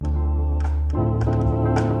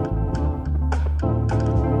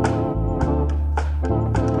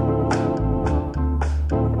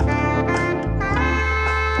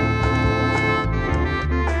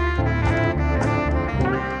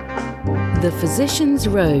The Physician's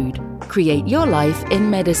Road. Create your life in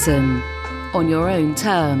medicine on your own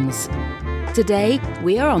terms. Today,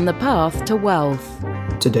 we are on the path to wealth.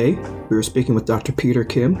 Today, we are speaking with Dr. Peter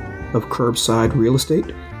Kim of Curbside Real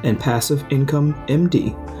Estate and Passive Income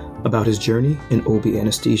MD about his journey in OB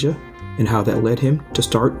anesthesia and how that led him to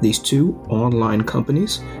start these two online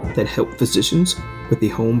companies that help physicians with the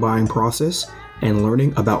home buying process and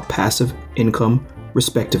learning about passive income,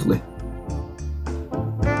 respectively.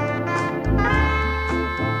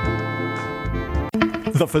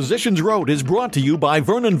 The Physician's Road is brought to you by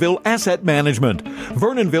Vernonville Asset Management.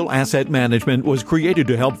 Vernonville Asset Management was created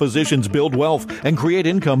to help physicians build wealth and create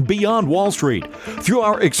income beyond Wall Street. Through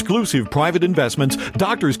our exclusive private investments,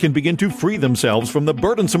 doctors can begin to free themselves from the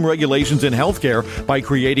burdensome regulations in healthcare by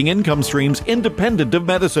creating income streams independent of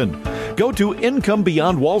medicine. Go to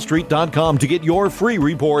IncomeBeyondWallStreet.com to get your free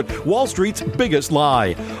report, Wall Street's Biggest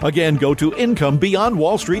Lie. Again, go to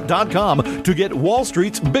IncomeBeyondWallStreet.com to get Wall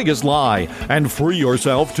Street's Biggest Lie and free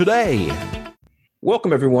yourself today.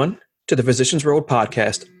 Welcome, everyone, to the Physician's Road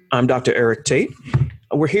podcast. I'm Dr. Eric Tate.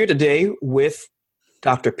 We're here today with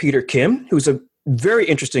Dr. Peter Kim, who's a very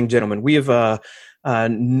interesting gentleman. We have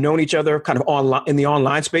known each other kind of online in the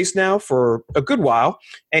online space now for a good while,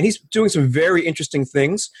 and he's doing some very interesting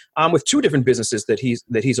things with two different businesses that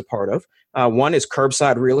he's a part of. One is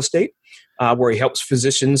Curbside Real Estate, where he helps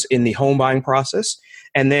physicians in the home buying process,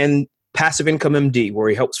 and then Passive Income MD, where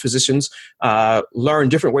he helps physicians learn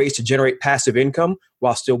different ways to generate passive income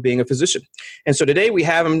while still being a physician. And so today we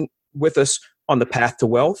have him with us on the path to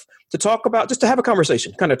wealth to talk about, just to have a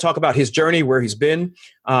conversation, kind of talk about his journey, where he's been,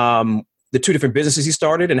 the two different businesses he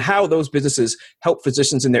started, and how those businesses help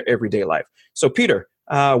physicians in their everyday life. So Peter,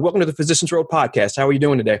 welcome to the Physician's Road podcast. How are you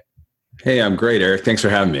doing today? Hey, I'm great, Eric. Thanks for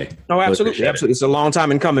having me. Oh, absolutely. Absolutely. It's a long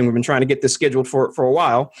time in coming. We've been trying to get this scheduled for a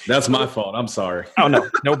while. That's my fault. I'm sorry. Oh,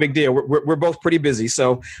 no big deal. We're both pretty busy.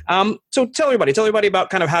 So tell everybody about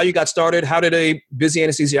kind of how you got started. How did a busy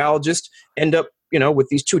anesthesiologist end up, with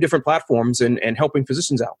these two different platforms and helping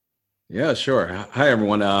physicians out? Yeah, sure. Hi,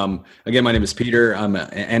 everyone. Again, my name is Peter. I'm an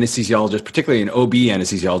anesthesiologist, particularly an OB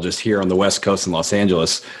anesthesiologist here on the West Coast in Los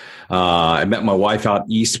Angeles. I met my wife out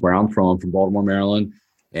east where I'm from Baltimore, Maryland.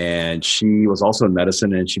 And she was also in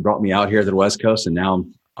medicine, and she brought me out here to the West Coast. And now,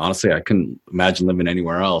 honestly, I couldn't imagine living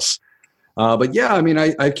anywhere else. But yeah, I mean,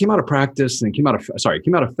 I came out of practice and came out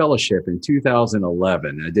of fellowship in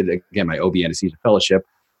 2011. I did, again, my OB anesthesia fellowship.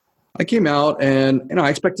 I came out and, I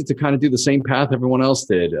expected to kind of do the same path everyone else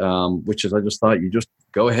did, which is I just thought you just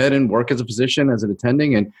go ahead and work as a physician, as an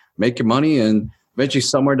attending, and make your money. And eventually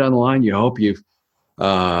somewhere down the line, you hope you've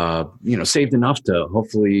saved enough to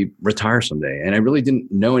hopefully retire someday. And I really didn't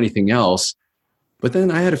know anything else. But then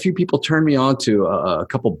I had a few people turn me on to a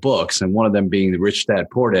couple books, and one of them being The Rich Dad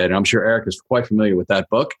Poor Dad. And I'm sure Eric is quite familiar with that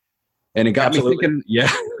book. And it got me thinking,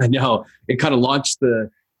 yeah, I know. It kind of launched the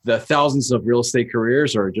thousands of real estate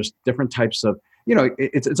careers, or just different types of,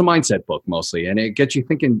 it's a mindset book mostly. And it gets you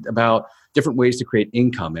thinking about different ways to create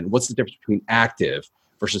income and what's the difference between active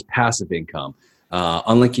versus passive income,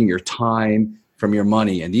 unlinking your time from your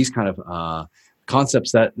money, and these kind of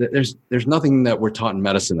concepts that there's nothing that we're taught in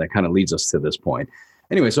medicine that kind of leads us to this point.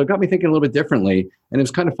 Anyway, so it got me thinking a little bit differently, and it was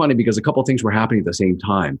kind of funny because a couple of things were happening at the same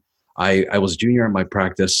time. I was a junior in my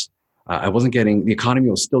practice. I wasn't getting, the economy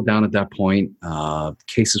was still down at that point.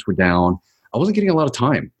 Cases were down. I wasn't getting a lot of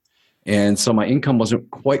time. And so my income wasn't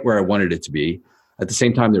quite where I wanted it to be. At the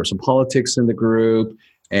same time, there was some politics in the group.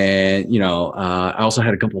 And, I also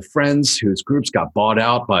had a couple of friends whose groups got bought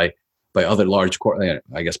out by other large,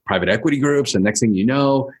 private equity groups. And next thing you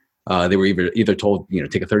know, they were either told,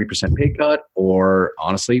 take a 30% pay cut, or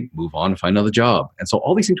honestly, move on and find another job. And so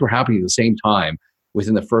all these things were happening at the same time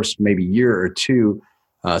within the first maybe year or two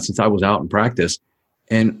since I was out in practice.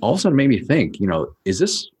 And all of a sudden made me think, is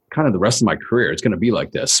this kind of the rest of my career? It's going to be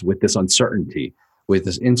like this, with this uncertainty, with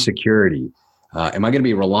this insecurity. Am I going to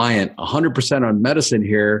be reliant 100% on medicine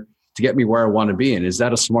here to get me where I want to be? And is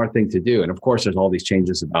that a smart thing to do? And of course, there's all these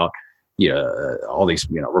changes about all these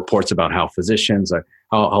reports about how physicians are,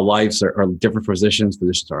 how lives are different for physicians.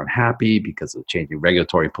 Physicians are unhappy because of changing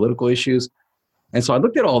regulatory political issues. And so I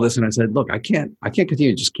looked at all this and I said, look, I can't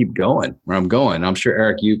continue to just keep going where I'm going. I'm sure,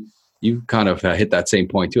 Eric, you kind of hit that same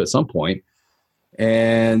point too at some point.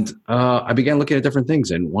 And I began looking at different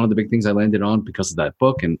things. And one of the big things I landed on because of that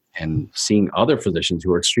book and seeing other physicians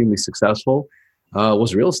who are extremely successful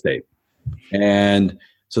was real estate. And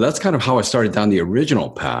so that's kind of how I started down the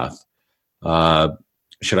original path.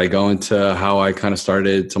 Should I go into how I kind of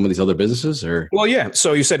started some of these other businesses, or? Well, yeah.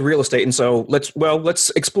 So you said real estate. And so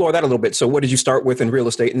let's explore that a little bit. So what did you start with in real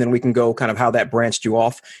estate? And then we can go kind of how that branched you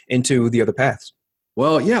off into the other paths.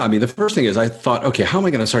 Well, yeah. I mean, the first thing is I thought, okay, how am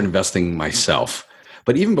I going to start investing myself?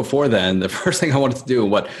 But even before then, the first thing I wanted to do,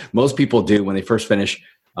 what most people do when they first finish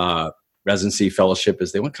residency fellowship,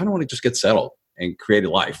 is they kind of want to just get settled and create a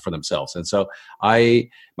life for themselves. And so my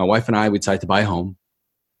wife and I, we decided to buy a home.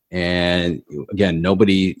 And again,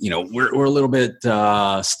 nobody, we're a little bit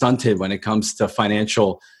stunted when it comes to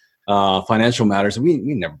financial matters. We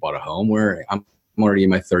never bought a home. I'm already in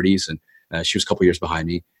my 30s, and she was a couple years behind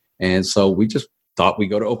me. And so we just thought we'd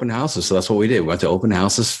go to open houses. So that's what we did. We went to open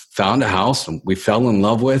houses, found a house we fell in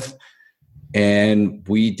love with, and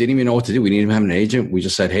we didn't even know what to do. We didn't even have an agent. We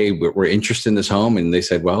just said, hey, we're interested in this home. And they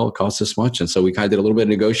said, well, it costs this much. And so we kind of did a little bit of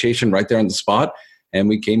negotiation right there on the spot. And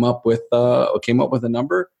we came up with a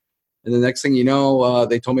number. And the next thing you know,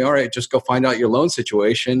 they told me, all right, just go find out your loan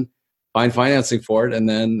situation, find financing for it, and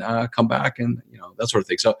then come back and, that sort of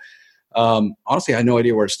thing. So honestly, I had no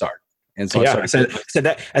idea where to start. And so I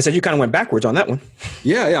said you kind of went backwards on that one.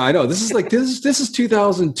 Yeah, I know. This is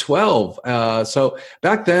 2012. So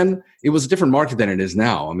back then it was a different market than it is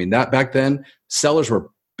now. I mean, back then sellers were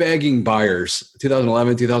begging buyers,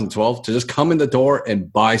 2011, 2012, to just come in the door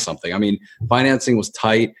and buy something. I mean, financing was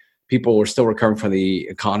tight. People were still recovering from the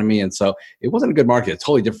economy. And so it wasn't a good market. It's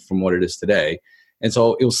totally different from what it is today. And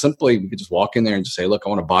so it was simply, we could just walk in there and just say, look, I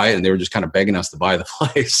want to buy it. And they were just kind of begging us to buy the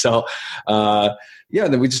place. So,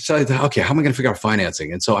 then we just decided, okay, how am I going to figure out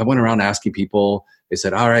financing? And so I went around asking people. They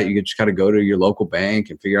said, all right, you just got to go to your local bank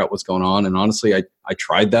and figure out what's going on. And honestly, I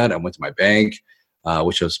tried that. I went to my bank,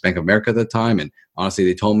 which was Bank of America at the time. And honestly,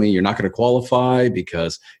 they told me you're not going to qualify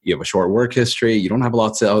because you have a short work history. You don't have a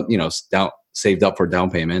lot saved up for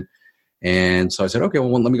down payment. And so I said, okay,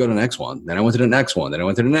 well, let me go to the next one. Then I went to the next one. Then I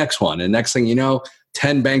went to the next one. And next thing you know,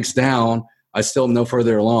 10 banks down, I still am no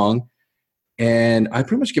further along. And I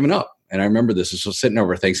pretty much given up. And I remember this was sitting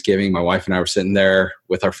over Thanksgiving. My wife and I were sitting there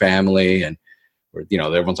with our family, and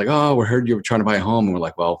everyone's like, oh, we heard you were trying to buy a home. And we're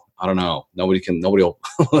like, well, I don't know. Nobody will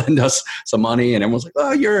lend us some money. And everyone's like,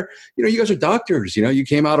 oh, you guys are doctors. You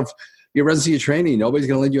came out of your residency training. Nobody's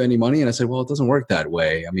going to lend you any money. And I said, well, it doesn't work that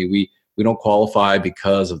way. I mean, we don't qualify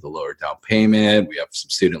because of the lower down payment. We have some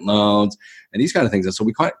student loans and these kind of things. And so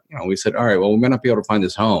we said, all right, well, we might not be able to find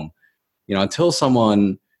this home, until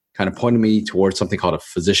someone kind of pointed me towards something called a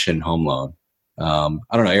physician home loan. I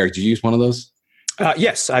don't know, Eric, did you use one of those?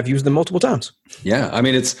 Yes, I've used them multiple times. Yeah. I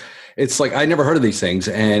mean, it's like, I never heard of these things,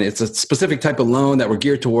 and it's a specific type of loan that were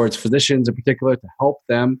geared towards physicians in particular to help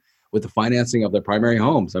them with the financing of their primary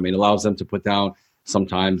homes. I mean, it allows them to put down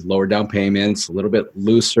sometimes lower down payments, a little bit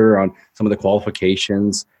looser on some of the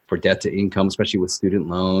qualifications for debt to income, especially with student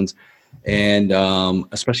loans. And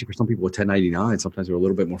especially for some people with 1099, sometimes they're a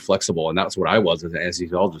little bit more flexible. And that's what I was as an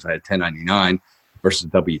anesthesiologist. I had 1099 versus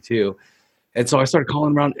W-2. And so I started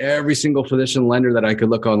calling around every single physician lender that I could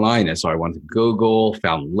look online. And so I went to Google,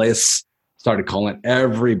 found lists, started calling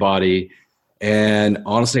everybody. And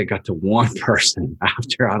honestly, I got to one person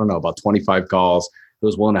after, I don't know, about 25 calls who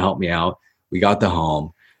was willing to help me out. We got the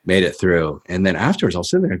home, made it through. And then afterwards, I was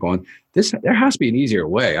sitting there going, there has to be an easier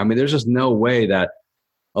way. I mean, there's just no way that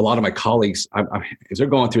a lot of my colleagues, if they're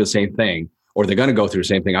going through the same thing, or they're going to go through the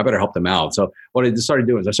same thing, I better help them out. So what I started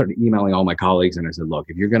doing is I started emailing all my colleagues, and I said, look,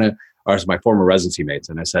 or my former residency mates,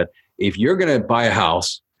 and I said, if you're going to buy a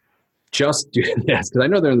house, just do this, because I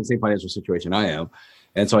know they're in the same financial situation I am.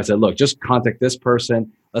 And so I said, look, just contact this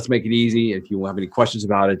person. Let's make it easy. If you have any questions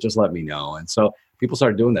about it, just let me know. And so people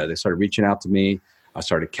started doing that. They started reaching out to me. I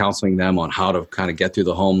started counseling them on how to kind of get through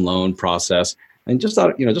the home loan process. And just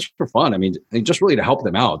thought, just for fun. I mean, just really to help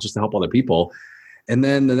them out, just to help other people. And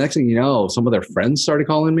then the next thing you know, some of their friends started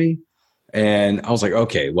calling me. And I was like,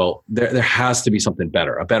 okay, well, there has to be something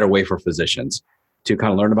better, a better way for physicians to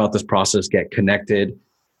kind of learn about this process, get connected.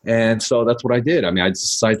 And so that's what I did. I mean, I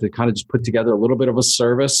decided to kind of just put together a little bit of a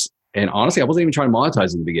service. And honestly, I wasn't even trying to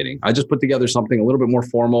monetize in the beginning. I just put together something a little bit more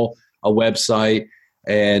formal, a website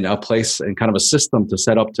and a place and kind of a system to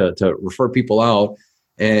set up to refer people out.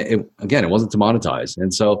 And it wasn't to monetize.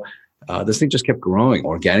 And so this thing just kept growing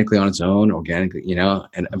organically on its own,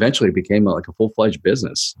 and eventually it became like a full-fledged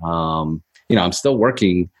business. I'm still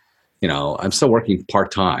working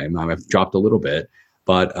part-time. I've dropped a little bit,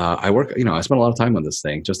 but I spend a lot of time on this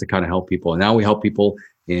thing just to kind of help people. And now we help people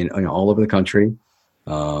in all over the country.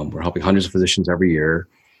 We're helping hundreds of physicians every year.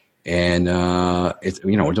 And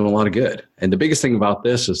we're doing a lot of good. And the biggest thing about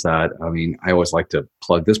this is that, I always like to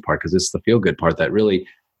plug this part because it's the feel good part that really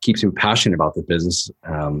keeps me passionate about the business.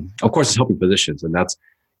 Of course, it's helping physicians, and that's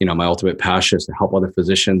my ultimate passion is to help other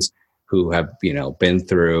physicians who have been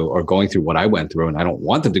through or going through what I went through, and I don't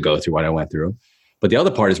want them to go through what I went through. But the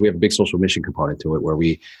other part is we have a big social mission component to it, where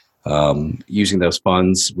we, using those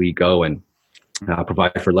funds, we go and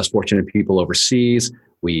provide for less fortunate people overseas.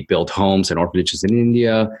 We build homes and orphanages in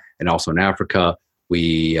India and also in Africa.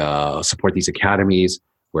 We support these academies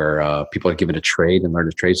where people are given a trade and learn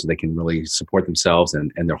a trade so they can really support themselves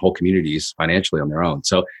and their whole communities financially on their own.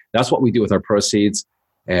 So that's what we do with our proceeds.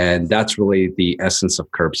 And that's really the essence of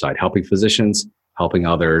Curbside, helping physicians, helping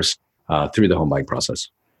others through the home buying process.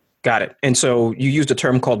 Got it. And so you used a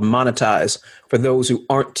term called monetize. For those who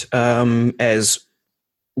aren't as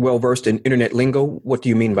well-versed in internet lingo, what do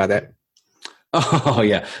you mean by that? Oh,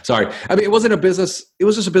 yeah. Sorry. I mean, it wasn't a business. It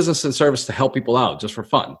was just a business and service to help people out just for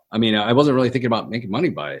fun. I mean, I wasn't really thinking about making money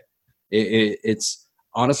by it. It's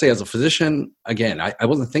honestly, as a physician, again, I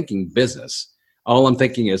wasn't thinking business. All I'm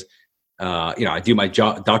thinking is, I do my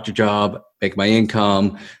doctor job, make my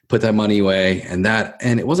income, put that money away, and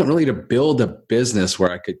it wasn't really to build a business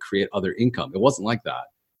where I could create other income. It wasn't like that.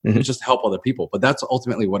 It was just to help other people. But that's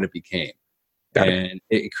ultimately what it became.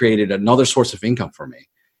 It created another source of income for me.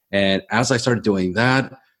 And as I started doing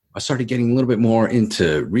that, I started getting a little bit more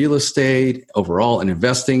into real estate overall and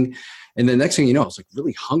investing. And the next thing you know, I was like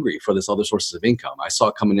really hungry for this other sources of income. I saw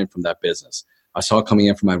it coming in from that business. I saw it coming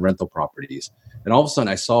in from my rental properties. And all of a sudden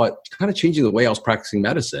I saw it kind of changing the way I was practicing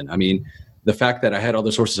medicine. I mean, the fact that I had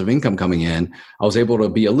other sources of income coming in, I was able to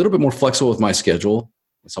be a little bit more flexible with my schedule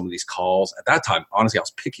with some of these calls. At that time, honestly, I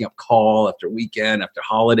was picking up call after weekend, after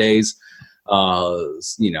holidays.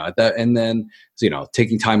 And then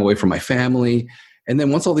taking time away from my family. And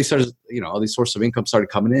then once all these sources of income started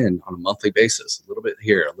coming in on a monthly basis, a little bit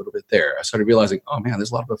here, a little bit there, I started realizing, oh man,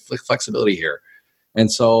 there's a lot of flexibility here.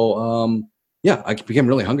 And so, I became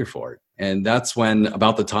really hungry for it. And that's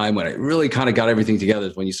about the time when I really kind of got everything together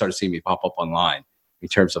is when you started seeing me pop up online in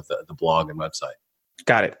terms of the blog and website.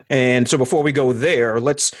 Got it. And so before we go there,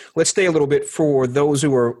 let's stay a little bit for those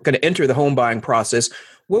who are going to enter the home buying process.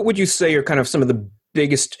 What would you say are kind of some of the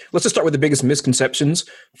biggest, let's just start with the biggest misconceptions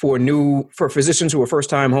for physicians who are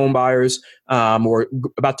first-time home buyers or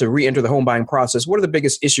about to re-enter the home buying process? What are the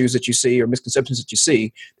biggest issues that you see or misconceptions that you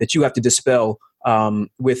see that you have to dispel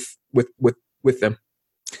with them?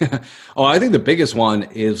 Oh, I think the biggest one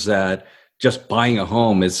is that just buying a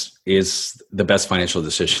home is the best financial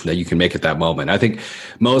decision that you can make at that moment. I think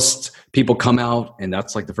most people come out and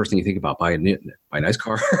that's like the first thing you think about: buy a nice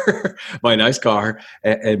car, buy a nice car,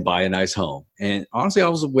 and buy a nice home. And honestly, I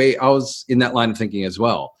was in that line of thinking as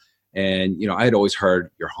well. And I had always heard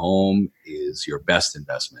your home is your best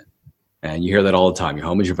investment, and you hear that all the time. Your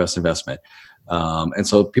home is your best investment. And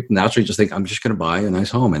so people naturally just think, I'm just going to buy a nice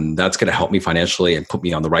home, and that's going to help me financially and put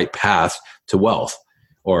me on the right path to wealth,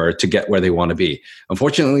 or to get where they want to be.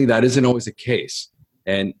 Unfortunately, that isn't always the case.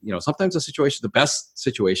 And, sometimes the best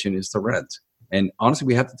situation is to rent. And honestly,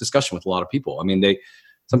 we have the discussion with a lot of people. I mean,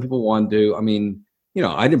 some people want to,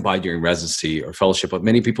 I didn't buy during residency or fellowship, but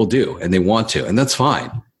many people do, and they want to, and that's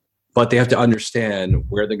fine. But they have to understand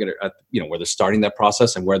where they're going to, where they're starting that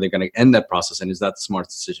process and where they're going to end that process. And is that the smart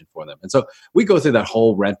decision for them? And so we go through that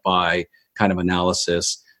whole rent buy kind of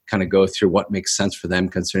analysis, kind of go through what makes sense for them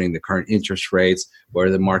concerning the current interest rates, where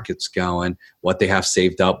the market's going, what they have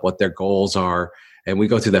saved up, what their goals are. And we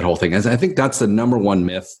go through that whole thing. And I think that's the number one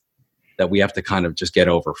myth that we have to kind of just get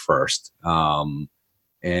over first. We go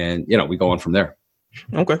on from there.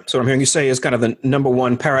 Okay. So what I'm hearing you say is kind of the number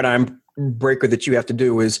one paradigm breaker that you have to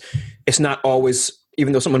do is it's not always,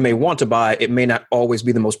 even though someone may want to buy, it may not always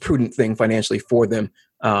be the most prudent thing financially for them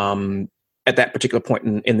at that particular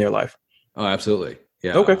point in their life. Oh, absolutely.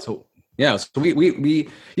 Yeah. Okay. So we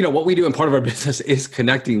what we do in part of our business is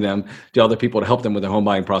connecting them to other people to help them with the home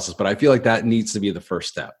buying process. But I feel like that needs to be the first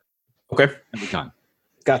step. Okay. Every time.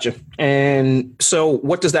 Gotcha. And so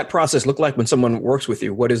what does that process look like when someone works with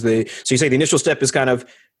you? So you say the initial step is kind of,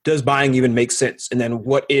 does buying even make sense? And then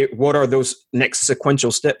what are those next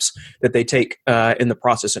sequential steps that they take in the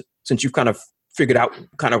process? And since you've kind of figured out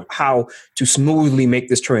kind of how to smoothly make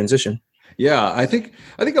this transition. Yeah, I think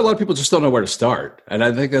a lot of people just don't know where to start. And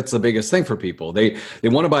I think that's the biggest thing for people. They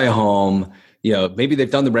want to buy a home. Maybe they've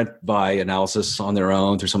done the rent buy analysis on their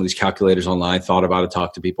own through some of these calculators online, thought about it,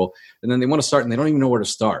 talked to people, and then they want to start and they don't even know where to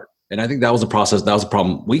start. And I think that was a process. That was a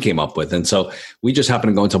problem we came up with. And so we just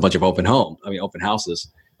happened to go into a bunch of open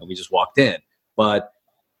houses, and we just walked in. But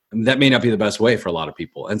that may not be the best way for a lot of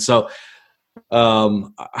people. And so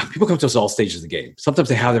people come to us all stages of the game. Sometimes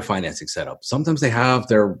they have their financing set up. Sometimes they have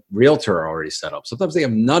their realtor already set up. Sometimes they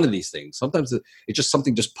have none of these things. Sometimes it's just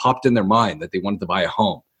something just popped in their mind that they wanted to buy a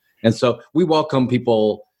home. And so we welcome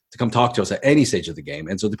people to come talk to us at any stage of the game.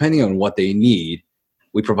 And so depending on what they need,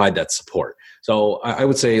 we provide that support. So I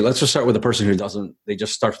would say, let's just start with a person they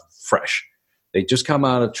just start fresh. They just come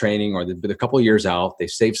out of training, or they've been a couple of years out, they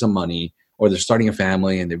save some money, or they're starting a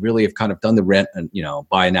family and they really have kind of done the rent and,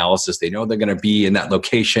 buy analysis. They know they're going to be in that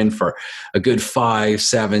location for a good 5,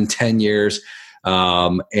 7, 10 years.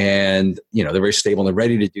 And, they're very stable and they're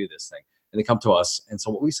ready to do this thing. And they come to us. And so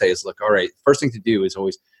what we say is, look, all right, first thing to do is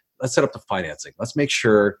always, let's set up the financing. Let's make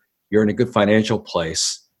sure you're in a good financial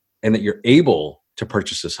place and that you're able to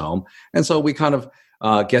purchase this home. And so we kind of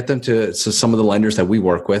get them to some of the lenders that we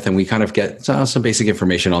work with, and we kind of get some basic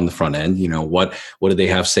information on the front end. What do they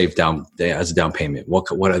have saved down as a down payment? What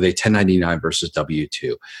are they 1099 versus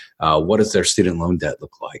W-2? What does their student loan debt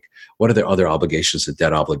look like? What are their other obligations, the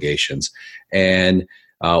debt obligations? And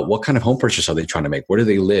what kind of home purchase are they trying to make? Where do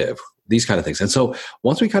they live? These kind of things. And so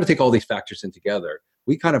once we kind of take all these factors in together,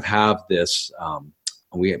 we kind of have this,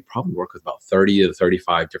 we probably work with about 30 to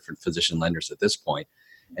 35 different physician lenders at this point.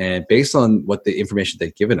 And based on what the information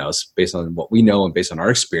they've given us, based on what we know and based on our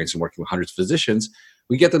experience in working with hundreds of physicians,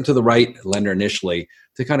 we get them to the right lender initially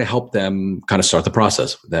to kind of help them kind of start the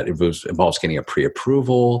process. That involves getting a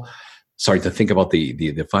pre-approval, starting to think about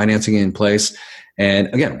the financing in place. And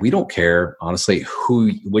again, we don't care, honestly,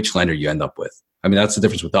 which lender you end up with. I mean, that's the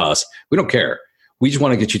difference with us. We don't care. We just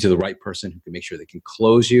want to get you to the right person who can make sure they can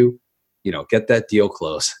close you, get that deal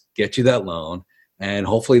closed, get you that loan, and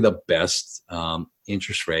hopefully the best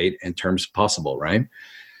interest rate and terms possible, right?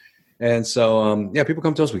 And so, people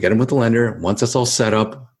come to us, we get them with the lender. Once that's all set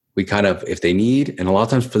up, we kind of, if they need, and a lot of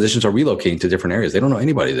times physicians are relocating to different areas. They don't know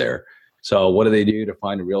anybody there. So what do they do to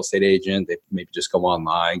find a real estate agent? They maybe just go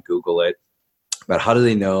online, Google it. But how do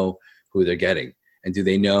they know who they're getting? And do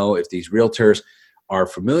they know if these realtors are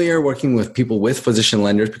familiar working with people with physician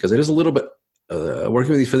lenders? Because it is a little bit,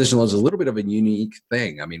 working with these physician lenders is a little bit of a unique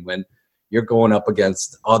thing. I mean, when you're going up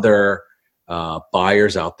against other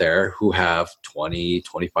buyers out there who have 20,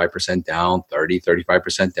 25% down, 30,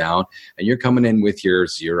 35% down, and you're coming in with your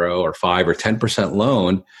 0 or 5 or 10%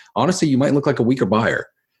 loan, honestly, you might look like a weaker buyer.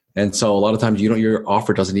 And so a lot of times your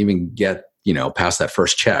offer doesn't even get, past that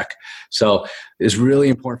first check. So it's really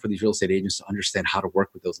important for these real estate agents to understand how to work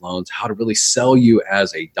with those loans, how to really sell you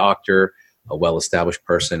as a doctor, a well-established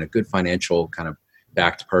person, a good financial kind of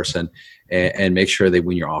backed person, and make sure they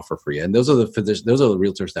win your offer for you. And those are the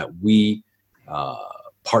realtors that we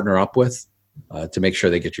partner up with to make sure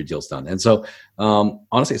they get your deals done. And so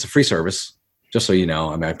honestly, it's a free service. Just so you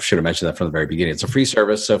know, I mean, I should have mentioned that from the very beginning. It's a free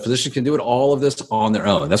service. So physicians can do it all of this on their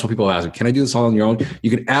own. That's what people ask. Can I do this all on your own? You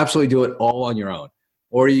can absolutely do it all on your own.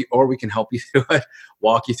 Or we can help you through it,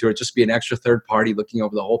 walk you through it, just be an extra third party looking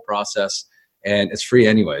over the whole process. And it's free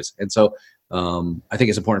anyways. And so I think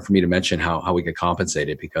it's important for me to mention how we get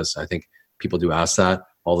compensated, because I think people do ask that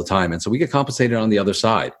all the time. And so we get compensated on the other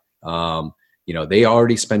side. They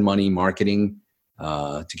already spend money marketing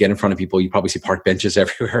to get in front of people. You probably see park benches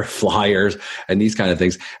everywhere, flyers, and these kind of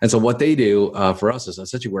things. And so what they do for us is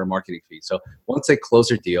essentially we're a marketing fee. So once they close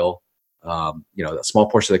their deal, a small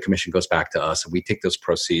portion of the commission goes back to us, and we take those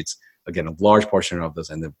proceeds, again, a large portion of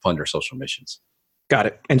those, and then fund our social missions. Got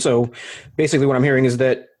it. And so basically what I'm hearing is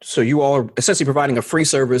that, so you all are essentially providing a free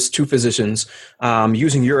service to physicians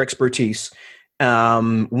using your expertise.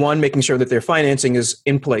 One, making sure that their financing is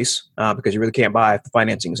in place because you really can't buy if the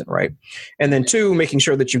financing isn't right. And then two, making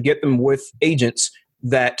sure that you get them with agents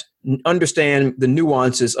that understand the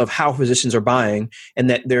nuances of how physicians are buying, and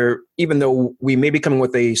that even though we may be coming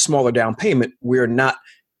with a smaller down payment, we're not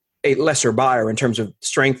a lesser buyer in terms of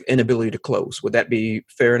strength and ability to close. Would that be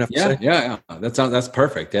fair enough to say? Yeah. That's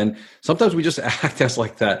perfect. And sometimes we just act as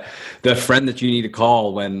like that friend that you need to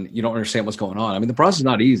call when you don't understand what's going on. I mean, the process is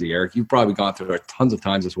not easy, Eric. You've probably gone through it tons of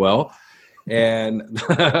times as well. And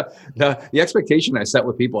the expectation I set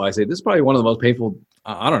with people, I say, this is probably one of the most painful,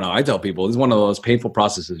 I don't know, I tell people, this is one of those painful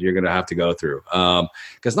processes you're going to have to go through because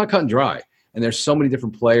it's not cut and dry. And there's so many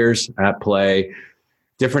different players at play,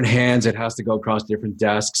 different hands. It has to go across different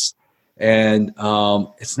desks. And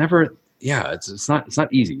it's never, it's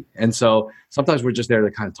not easy. And so sometimes we're just there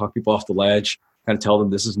to kind of talk people off the ledge, kind of tell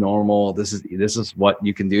them this is normal. This is what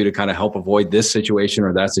you can do to kind of help avoid this situation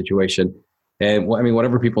or that situation. And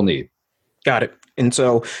whatever people need. Got it. And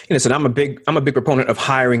so, I'm a big proponent of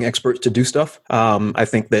hiring experts to do stuff. I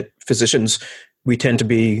think that physicians, we tend to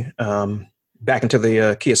be, back into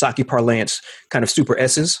the Kiyosaki parlance, kind of super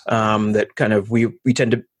S's, that kind of, we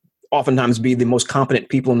tend to oftentimes be the most competent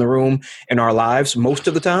people in the room in our lives most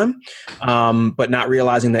of the time, but not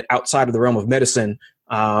realizing that outside of the realm of medicine,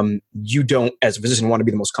 you don't, as a physician, want to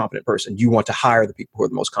be the most competent person. You want to hire the people who are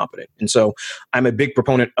the most competent. And so I'm a big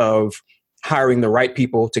proponent of hiring the right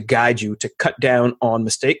people to guide you, to cut down on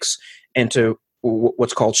mistakes, and to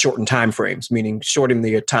what's called shorten time frames, meaning shorten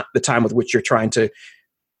the time with which you're trying to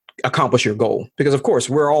accomplish your goal. Because of course,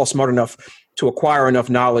 we're all smart enough to acquire enough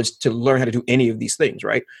knowledge to learn how to do any of these things,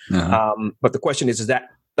 right? Uh-huh. But the question is that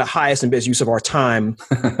the highest and best use of our time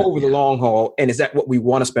over the long haul? And is that what we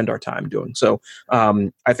want to spend our time doing? So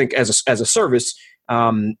I think as a service,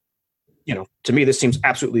 to me, this seems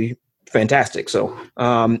absolutely fantastic. So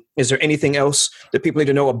is there anything else that people need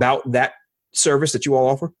to know about that service that you all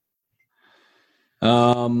offer?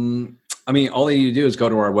 All they need to do is go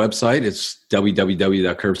to our website. It's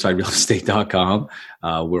www.curbsiderealestate.com.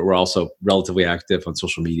 We're also relatively active on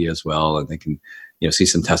social media as well, and they can, see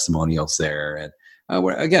some testimonials there. And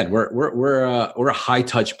we're a high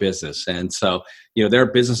touch business, and so there are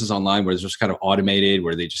businesses online where it's just kind of automated,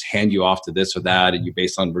 where they just hand you off to this or that, and you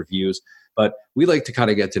based on reviews. But we like to kind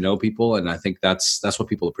of get to know people, and I think that's what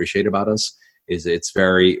people appreciate about us. Is it's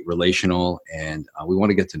very relational, and we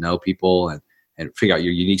want to get to know people and figure out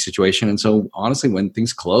your unique situation. And so honestly, when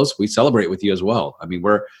things close, we celebrate with you as well. I mean,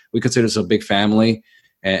 we consider this a big family,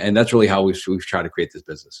 and that's really how we've tried to create this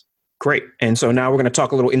business. Great. And so now we're going to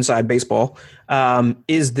talk a little inside baseball.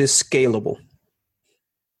 Is this scalable?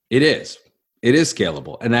 It is. It is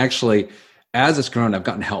scalable. And actually, as it's grown, I've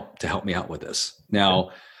gotten help to help me out with this. Now,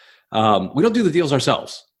 we don't do the deals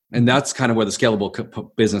ourselves. And that's kind of where the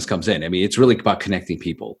scalable business comes in. I mean, it's really about connecting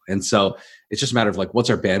people. And so it's just a matter of what's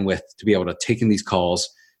our bandwidth to be able to take in these calls,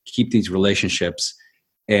 keep these relationships,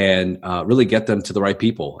 and really get them to the right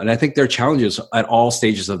people. And I think there are challenges at all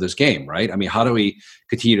stages of this game, right? I mean, how do we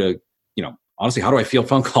continue to, honestly, how do I field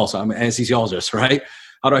phone calls? I'm an anesthesiologist, right?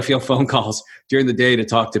 How do I field phone calls during the day to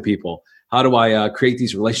talk to people? How do I create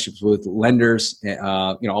these relationships with lenders,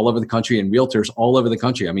 all over the country, and realtors all over the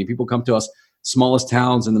country? I mean, people come to us, smallest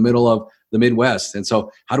towns in the middle of the Midwest. And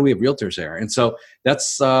so how do we have realtors there? And so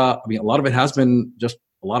that's, a lot of it has been just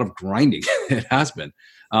a lot of grinding. It has been.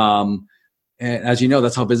 And as you know,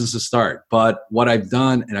 that's how businesses start. But what I've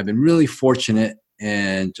done, and I've been really fortunate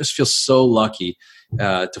and just feel so lucky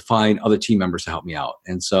to find other team members to help me out.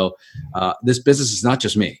 And so this business is not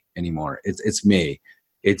just me anymore. It's me.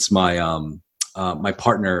 It's my my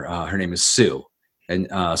partner. Her name is Sue. And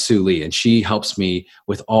Sue Lee, and she helps me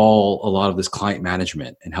with a lot of this client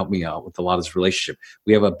management and help me out with a lot of this relationship.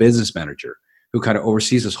 We have a business manager who kind of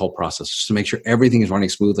oversees this whole process just to make sure everything is running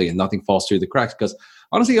smoothly and nothing falls through the cracks. Because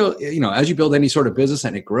honestly, as you build any sort of business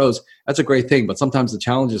and it grows, that's a great thing. But sometimes the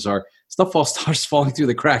challenges are stuff starts falling through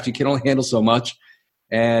the cracks. You can only handle so much.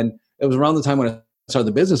 And it was around the time when I started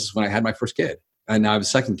the business when I had my first kid, and now I have a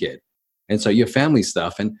second kid. And so you have family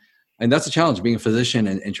stuff, and that's a challenge, being a physician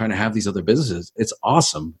and trying to have these other businesses. It's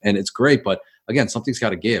awesome and it's great, but again, something's got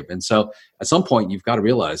to give. And so at some point you've got to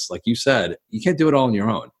realize, like you said, you can't do it all on your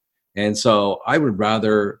own. And so I would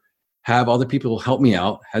rather have other people help me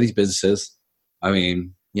out, have these businesses. I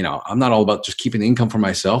mean, I'm not all about just keeping the income for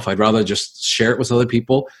myself. I'd rather just share it with other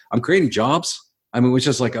people. I'm creating jobs. I mean, which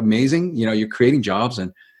is amazing. You're creating jobs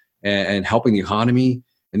and helping the economy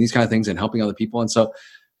and these kind of things and helping other people. And so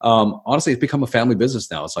honestly, it's become a family business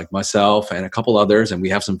now. It's like myself and a couple others, and we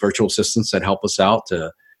have some virtual assistants that help us out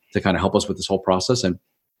to kind of help us with this whole process. And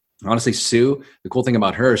honestly, Sue, the cool thing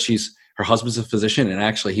about her, her husband's a physician, and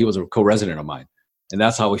actually he was a co-resident of mine. And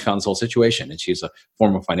that's how we found this whole situation. And she's a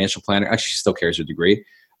former financial planner. Actually, she still carries her degree,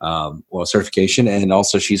 certification, and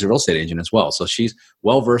also she's a real estate agent as well. So she's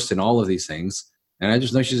well-versed in all of these things. And I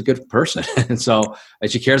just know she's a good person.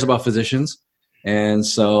 And she cares about physicians. And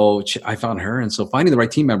so I found her. And so finding the right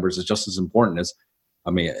team members is just as important as,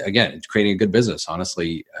 again, creating a good business.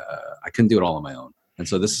 Honestly, I couldn't do it all on my own. And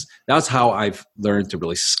so that's how I've learned to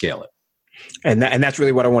really scale it. And that's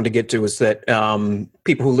really what I wanted to get to, is that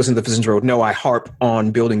people who listen to the Physicians Road know I harp on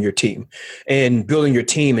building your team and building your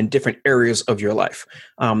team in different areas of your life.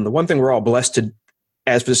 The one thing we're all blessed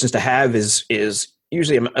as physicians to have is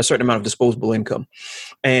usually a certain amount of disposable income.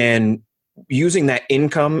 And using that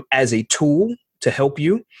income as a tool to help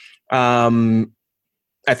you. I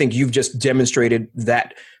think you've just demonstrated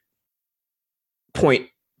that point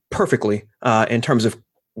perfectly in terms of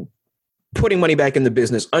putting money back in the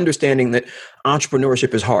business, understanding that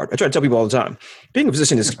entrepreneurship is hard. I try to tell people all the time, being a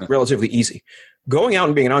physician is relatively easy. Going out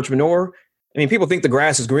and being an entrepreneur, people think the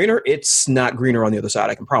grass is greener. It's not greener on the other side.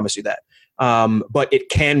 I can promise you that. But it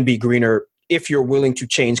can be greener if you're willing to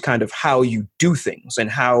change kind of how you do things and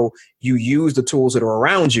how you use the tools that are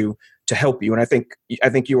around you to help you. And I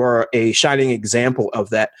think you are a shining example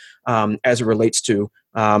of that as it relates to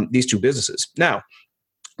these two businesses. Now,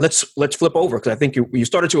 let's flip over, because I think you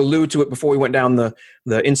started to allude to it before we went down the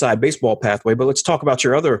inside baseball pathway. But let's talk about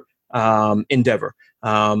your other endeavor,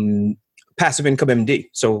 Passive Income MD.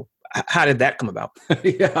 So how did that come about?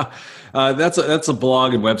 Yeah, that's a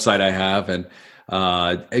blog and website I have, and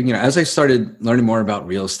as I started learning more about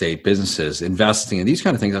real estate, businesses, investing, and these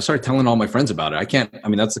kind of things, I started telling all my friends about it.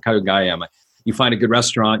 That's the kind of guy I am. You find a good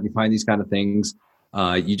restaurant, you find these kind of things,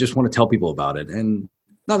 you just want to tell people about it, and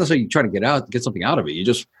not necessarily try to get something out of it. You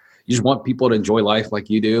just want people to enjoy life like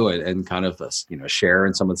you do, and kind of share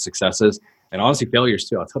in some of the successes and honestly failures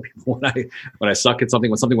too. I'll tell people when I suck at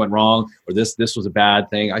something, when something went wrong, or this was a bad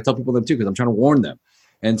thing. I tell people them too because I'm trying to warn them.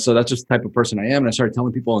 And so that's just the type of person I am. And I started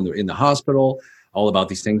telling people in the hospital all about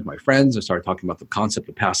these things. My friends, I started talking about the concept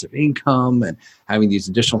of passive income and having these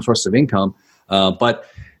additional sources of income.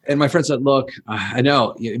 And my friend said, look, I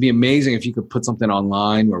know it'd be amazing if you could put something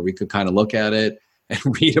online where we could kind of look at it and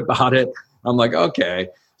read about it. I'm like, okay.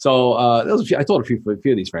 So I told a few of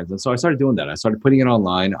these friends. And so I started doing that. I started putting it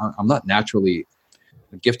online. I'm not naturally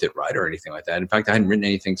a gifted writer or anything like that. In fact, I hadn't written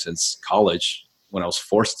anything since college when I was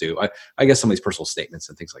forced to. I guess some of these personal statements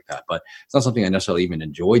and things like that, but it's not something I necessarily even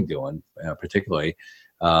enjoyed doing particularly.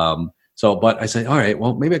 But I said, all right,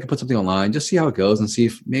 well, maybe I could put something online, just see how it goes and see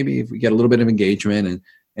if we get a little bit of engagement.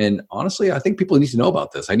 And honestly, I think people need to know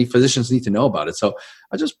about this. Physicians need to know about it. So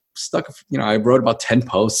I just I wrote about 10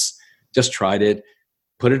 posts, just tried it,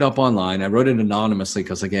 put it up online. I wrote it anonymously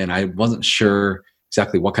because, again, I wasn't sure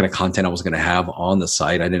exactly what kind of content I was going to have on the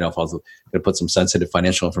site. I didn't know if I was going to put some sensitive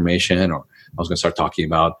financial information, or I was going to start talking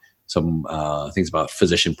about some things about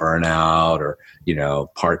physician burnout, or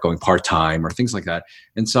going part-time or things like that.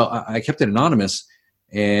 And so I kept it anonymous,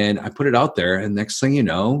 and I put it out there. And next thing you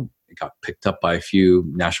know, it got picked up by a few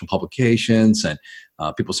national publications, and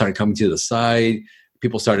people started coming to the site.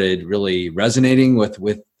 People started really resonating with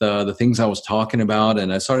the things I was talking about,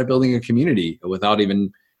 and I started building a community without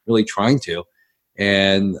even really trying to.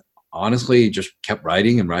 And honestly, just kept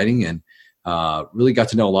writing and really got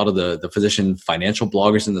to know a lot of the physician financial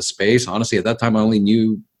bloggers in the space. Honestly, at that time, I only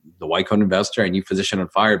knew the White Coat Investor. I knew Physician on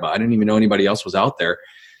Fire, but I didn't even know anybody else was out there.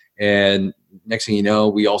 And next thing you know,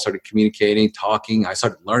 we all started communicating, talking. I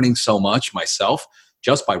started learning so much myself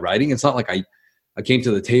just by writing. It's not like I came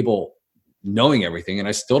to the table knowing everything, and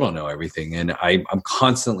I still don't know everything. And I'm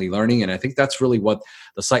constantly learning. And I think that's really what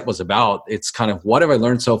the site was about. It's kind of, what have I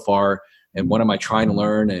learned so far? And what am I trying to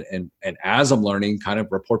learn? And as I'm learning, kind of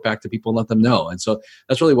report back to people and let them know. And so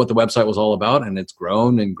that's really what the website was all about. And it's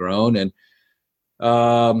grown and grown. And,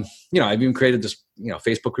 I've even created this,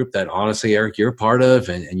 Facebook group that honestly, Eric, you're a part of,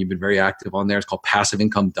 and you've been very active on there. It's called Passive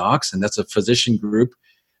Income Docs. And that's a physician group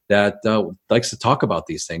that likes to talk about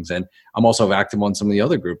these things. And I'm also active on some of the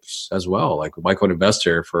other groups as well, like White Coat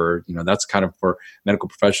Investor for, that's kind of for medical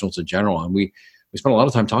professionals in general. And we spend a lot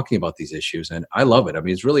of time talking about these issues, and I love it. I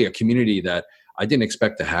mean, it's really a community that I didn't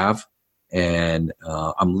expect to have. And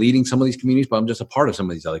I'm leading some of these communities, but I'm just a part of some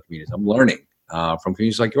of these other communities. I'm learning from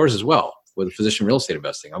communities like yours as well with physician real estate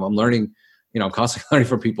investing. I'm learning, I'm constantly learning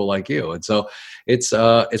from people like you. And so it's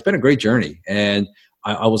been a great journey. And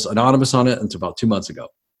I was anonymous on it until about 2 months ago.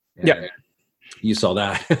 Yeah. You saw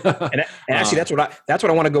that. and actually that's what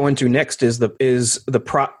I want to go into next is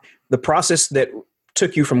the process that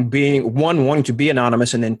took you from being wanting to be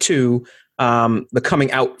anonymous, and then two, the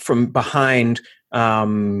coming out from behind. That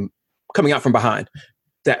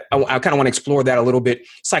I kind of want to explore that a little bit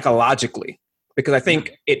psychologically, because I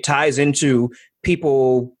think it ties into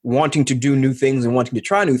people wanting to do new things and wanting to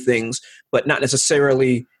try new things, but not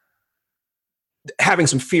necessarily having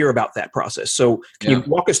some fear about that process. So can you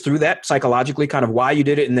walk us through that psychologically, kind of why you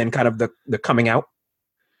did it, and then kind of the coming out?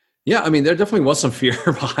 Yeah, I mean, there definitely was some fear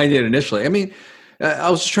behind it initially. I mean, I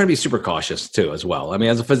was just trying to be super cautious too, as well. I mean,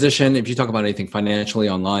 as a physician, if you talk about anything financially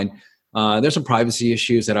online, there's some privacy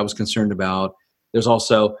issues that I was concerned about. There's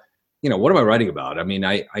also, what am I writing about? I mean,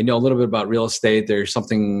 I know a little bit about real estate. There's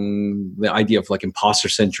the idea of like imposter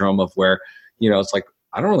syndrome of where, it's like,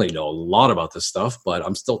 I don't really know a lot about this stuff, but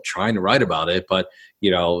I'm still trying to write about it. But,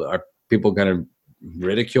 are people going to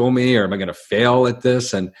ridicule me, or am I going to fail at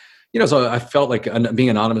this? And, so I felt like being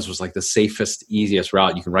anonymous was like the safest, easiest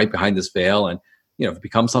route. You can write behind this veil, and, if it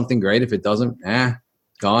becomes something, great. If it doesn't,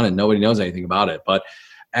 gone, and nobody knows anything about it. But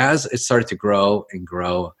as it started to grow and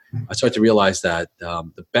grow, I started to realize that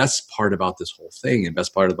the best part about this whole thing, and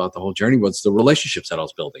best part about the whole journey, was the relationships that I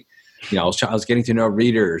was building. I was getting to know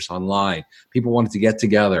readers online. People wanted to get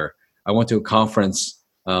together. I went to a conference,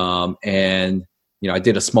 and I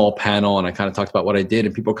did a small panel, and I kind of talked about what I did,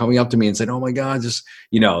 and people were coming up to me and said, "Oh my God, just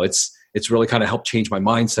it's really kind of helped change my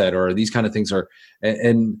mindset," or these kind of things are.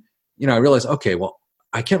 And I realized, okay, well,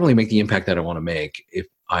 I can't really make the impact that I want to make if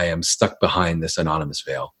I am stuck behind this anonymous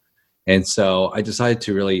veil. And so I decided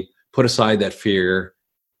to really put aside that fear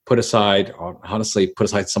honestly put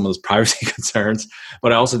aside some of those privacy concerns,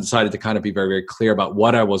 but I also decided to kind of be very, very clear about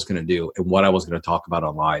what I was going to do and what I was going to talk about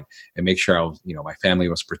online, and make sure my family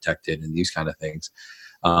was protected and these kind of things.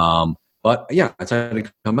 But yeah, I decided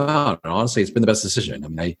to come out, and honestly, it's been the best decision. I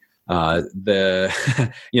mean,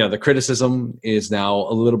 the criticism is now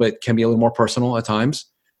can be a little more personal at times,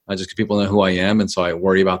 just because people know who I am, and so I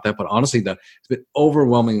worry about that. But honestly, it's been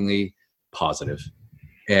overwhelmingly positive,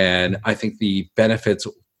 and I think the benefits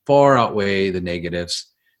far outweigh the negatives,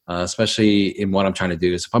 especially in what I'm trying to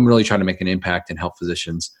do. Is if I'm really trying to make an impact and help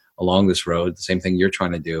physicians along this road, the same thing you're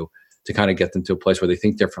trying to do, to kind of get them to a place where they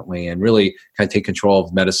think differently and really kind of take control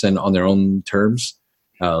of medicine on their own terms,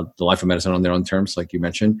 the life of medicine on their own terms, like you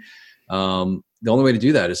mentioned. The only way to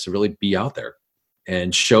do that is to really be out there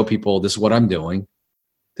and show people, this is what I'm doing.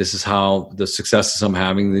 This is how the successes I'm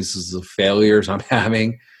having. This is the failures I'm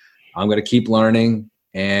having. I'm going to keep learning,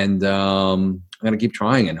 and I'm going to keep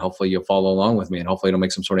trying, and hopefully you'll follow along with me, and hopefully it'll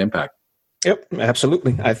make some sort of impact. Yep,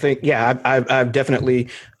 absolutely. I think, I've definitely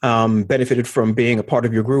benefited from being a part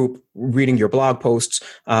of your group, reading your blog posts.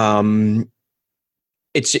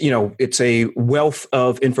 It's a wealth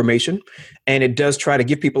of information, and it does try to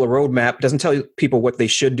give people a roadmap. It doesn't tell people what they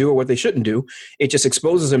should do or what they shouldn't do. It just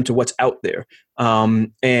exposes them to what's out there.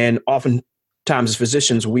 And oftentimes as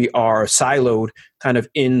physicians, we are siloed kind of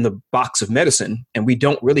in the box of medicine, and we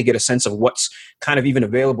don't really get a sense of what's kind of even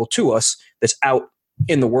available to us that's out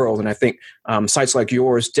in the world. And I think sites like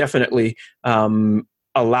yours definitely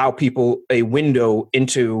allow people a window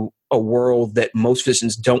into a world that most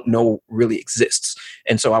physicians don't know really exists.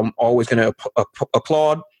 And so I'm always going to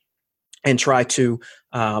applaud and try to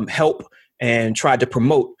help and try to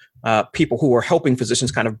promote people who are helping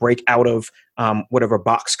physicians kind of break out of whatever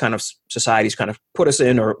box kind of society's kind of put us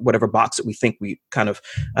in, or whatever box that we think we kind of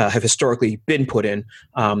have historically been put in.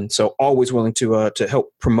 So always willing to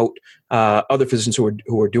help promote other physicians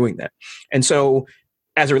who are doing that. And so,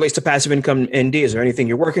 as it relates to passive income ND, is there anything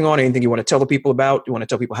you're working on? Anything you want to tell the people about? You want to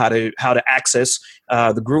tell people how to access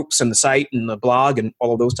the groups and the site and the blog and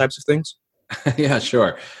all of those types of things? Yeah,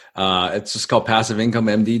 sure. It's just called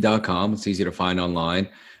passiveincomemd.com. It's easy to find online.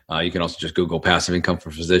 You can also just Google passive income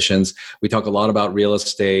for physicians. We talk a lot about real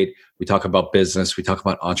estate. We talk about business. We talk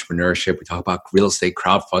about entrepreneurship. We talk about real estate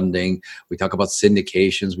crowdfunding. We talk about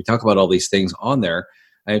syndications. We talk about all these things on there.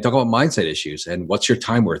 And we talk about mindset issues and what's your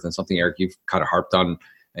time worth? And something, Eric, you've kind of harped on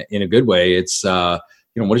in a good way. It's, what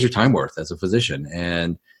is your time worth as a physician?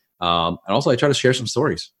 And also I try to share some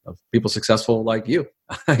stories of people successful like you.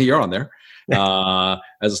 You're on there.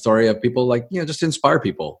 As a story of people like, just to inspire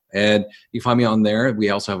people. And you find me on there.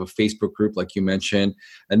 We also have a Facebook group, like you mentioned,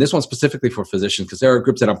 and this one's specifically for physicians, because there are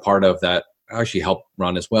groups that I'm part of that I actually help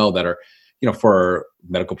run as well, that are, for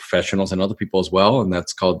medical professionals and other people as well. And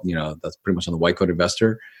that's called, that's pretty much on the White Coat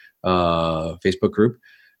Investor Facebook group.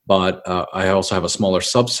 But I also have a smaller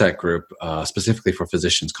subset group specifically for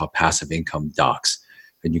physicians called Passive Income Docs.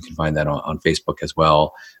 And you can find that on Facebook as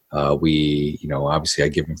well. Obviously I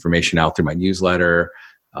give information out through my newsletter,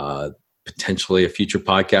 potentially a future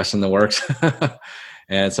podcast in the works,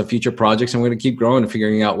 and some future projects. And we're going to keep growing and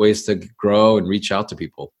figuring out ways to grow and reach out to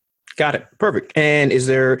people. Got it. Perfect. And is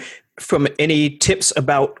there from any tips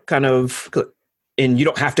about kind of, and you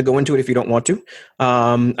don't have to go into it if you don't want to.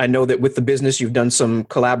 I know that with the business, you've done some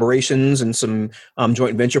collaborations and some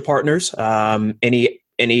joint venture partners.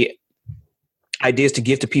 Any ideas to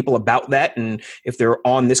give to people about that, and if they're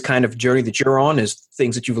on this kind of journey that you're on, is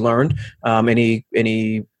things that you've learned,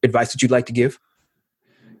 any advice that you'd like to give?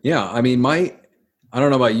 Yeah, I mean, I don't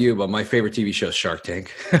know about you, but my favorite TV show is Shark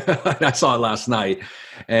Tank. I saw it last night,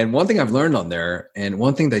 and one thing I've learned on there, and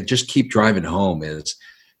one thing that just keep driving home is,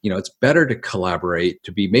 it's better to collaborate,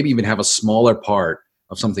 to be maybe even have a smaller part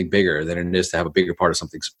of something bigger than it is to have a bigger part of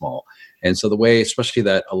something small. And so the way, especially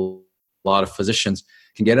that a lot of physicians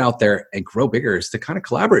can get out there and grow bigger, is to kind of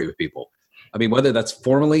collaborate with people. I mean, whether that's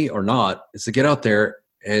formally or not, is to get out there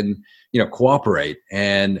and, cooperate.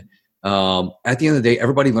 And at the end of the day,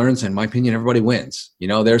 everybody learns. In my opinion, everybody wins. I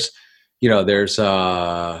don't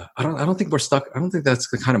think we're stuck. I don't think that's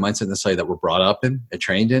the kind of mindset necessarily that we're brought up in and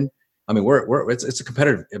trained in. I mean, it's a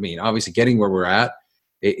competitive. I mean, obviously getting where we're at,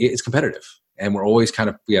 it's competitive, and we're always kind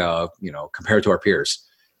of, compared to our peers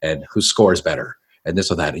and whose score is better, and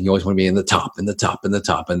this or that. And you always want to be in the top, and the top, and the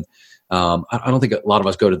top. And I don't think a lot of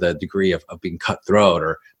us go to the degree of being cutthroat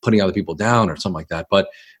or putting other people down or something like that. But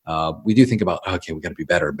we do think about, okay, we got to be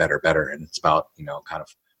better, better, better. And it's about, kind of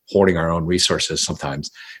hoarding our own resources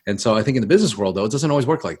sometimes. And so I think in the business world, though, it doesn't always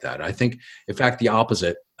work like that. I think, in fact, the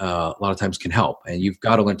opposite a lot of times can help. And you've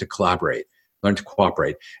got to learn to collaborate, learn to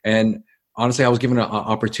cooperate. And honestly, I was given an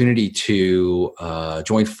opportunity to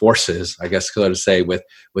join forces, I guess, so to say, with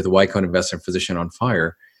the Wycombe Investor and Physician on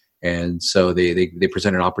Fire. And so they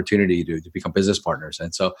presented an opportunity to become business partners.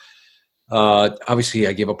 And so obviously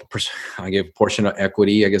I gave a portion of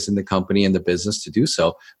equity, I guess, in the company and the business to do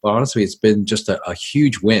so. But honestly, it's been just a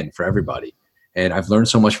huge win for everybody. And I've learned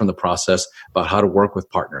so much from the process about how to work with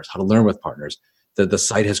partners, how to learn with partners. The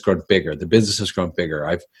site has grown bigger. The business has grown bigger.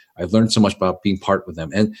 I've learned so much about being part with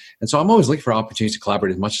them. And so I'm always looking for opportunities to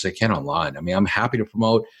collaborate as much as I can online. I mean, I'm happy to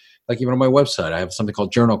promote, like even on my website, I have something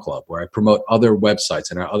called Journal Club where I promote other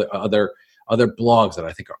websites and other blogs that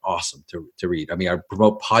I think are awesome to read. I mean, I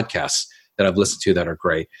promote podcasts that I've listened to that are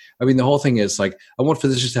great. I mean, the whole thing is like, I want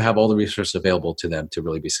physicians to have all the resources available to them to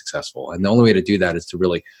really be successful. And the only way to do that is to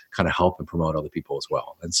really kind of help and promote other people as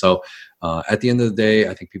well. And so at the end of the day,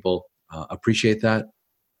 I think people appreciate that.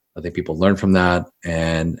 I think people learn from that.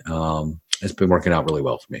 And it's been working out really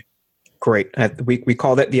well for me. Great. We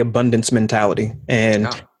call that the abundance mentality. And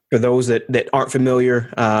for those that aren't familiar,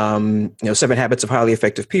 7 Habits of Highly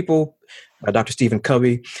Effective People, Dr. Stephen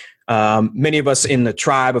Covey. Many of us in the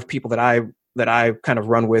tribe of people that I kind of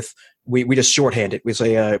run with, we just shorthand it. We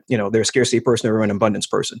say, they're a scarcity person or an abundance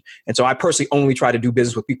person. And so I personally only try to do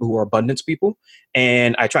business with people who are abundance people.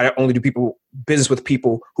 And I try to only do business with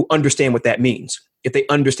people who understand what that means, if they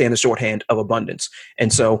understand the shorthand of abundance.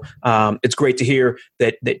 And so it's great to hear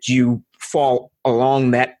that you fall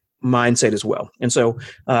along that mindset as well. And so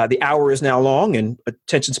the hour is now long and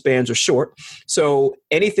attention spans are short. So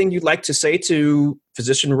anything you'd like to say to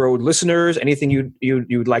Physician Road listeners, anything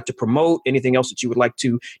you'd like to promote, anything else that you would like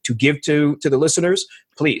to give to the listeners,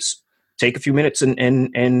 please take a few minutes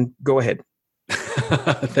and go ahead.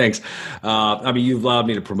 Thanks. I mean, you've allowed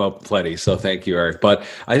me to promote plenty, so thank you, Eric. But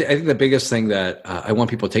I think the biggest thing that I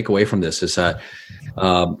want people to take away from this is that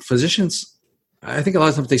physicians, I think a lot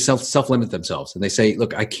of times they self-limit themselves and they say,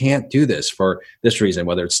 look, I can't do this for this reason,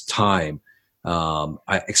 whether it's time,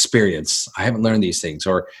 experience. I haven't learned these things,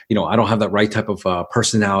 or, I don't have that right type of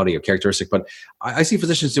personality or characteristic. But I see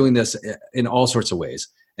physicians doing this in all sorts of ways.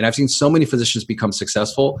 And I've seen so many physicians become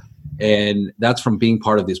successful. And that's from being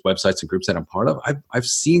part of these websites and groups that I'm part of. I've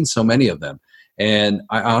seen so many of them. And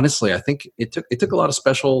I think it took a lot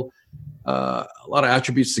of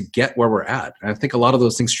attributes to get where we're at. And I think a lot of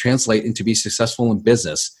those things translate into be successful in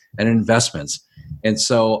business and in investments. And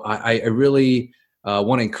so I really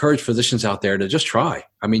want to encourage physicians out there to just try.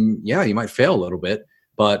 I mean, yeah, you might fail a little bit,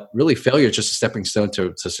 but really failure is just a stepping stone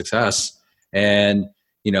to success. And,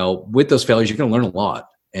 with those failures, you're going to learn a lot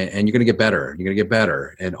and you're going to get better. You're going to get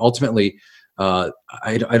better. And ultimately, I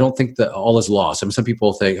don't think that all is lost. I mean, some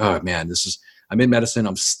people think, oh man, I'm in medicine,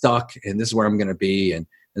 I'm stuck, and this is where I'm going to be. And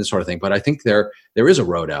this sort of thing. But I think there is a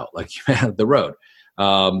road out, like the road.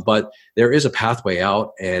 But there is a pathway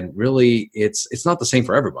out, and really it's not the same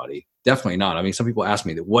for everybody. Definitely not. I mean, some people ask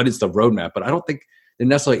me, what is the roadmap? But I don't think there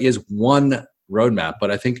necessarily is one roadmap,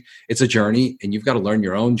 but I think it's a journey, and you've got to learn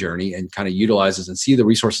your own journey and kind of utilize it and see the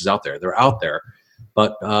resources out there. They're out there.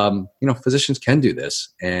 But, physicians can do this.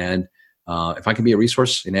 And if I can be a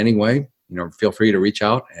resource in any way, feel free to reach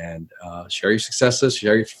out and share your successes,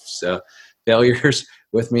 share your failures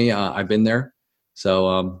with me. I've been there.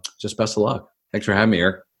 So just best of luck. Thanks for having me,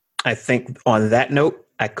 Eric. I think on that note,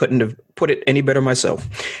 I couldn't have put it any better myself.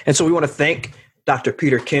 And so we want to thank Dr.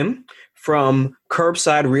 Peter Kim from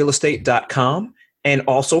curbsiderealestate.com and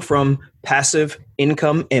also from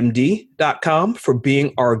passiveincomemd.com for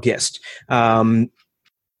being our guest.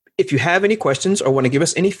 If you have any questions or want to give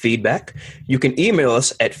us any feedback, you can email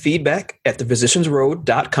us at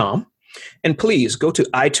feedback@thephysiciansroad.com. And please go to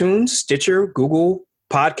iTunes, Stitcher, Google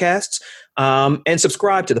Podcasts, and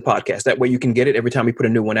subscribe to the podcast. That way you can get it every time we put a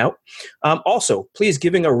new one out. Also, please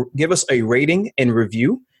give us a rating and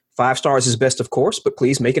review. 5 stars is best, of course, but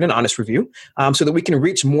please make it an honest review so that we can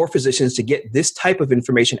reach more physicians to get this type of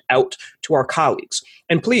information out to our colleagues.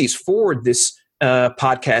 And please forward this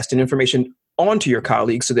podcast and information onto your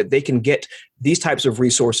colleagues so that they can get these types of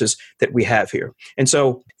resources that we have here. And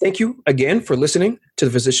so thank you again for listening to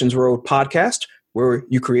the Physicians Road podcast, where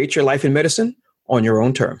you create your life in medicine on your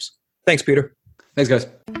own terms. Thanks, Peter. Thanks, guys.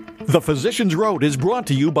 The Physicians Road is brought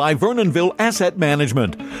to you by Vernonville Asset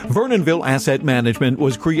Management. Vernonville Asset Management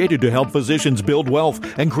was created to help physicians build wealth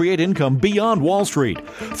and create income beyond Wall Street.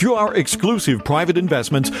 Through our exclusive private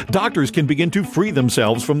investments, doctors can begin to free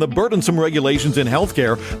themselves from the burdensome regulations in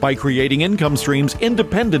healthcare by creating income streams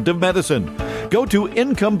independent of medicine. Go to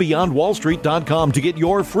incomebeyondwallstreet.com to get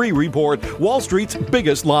your free report, Wall Street's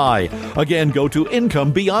Biggest Lie. Again, go to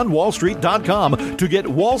incomebeyondwallstreet.com to get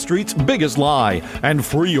Wall Street's Biggest Lie and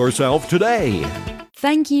free yourself today.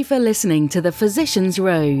 Thank you for listening to The Physicians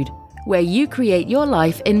Road. where you create your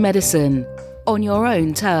life in medicine on your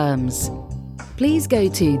own terms. Please go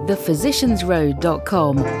to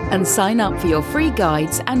thephysiciansroad.com and sign up for your free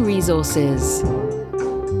guides and resources.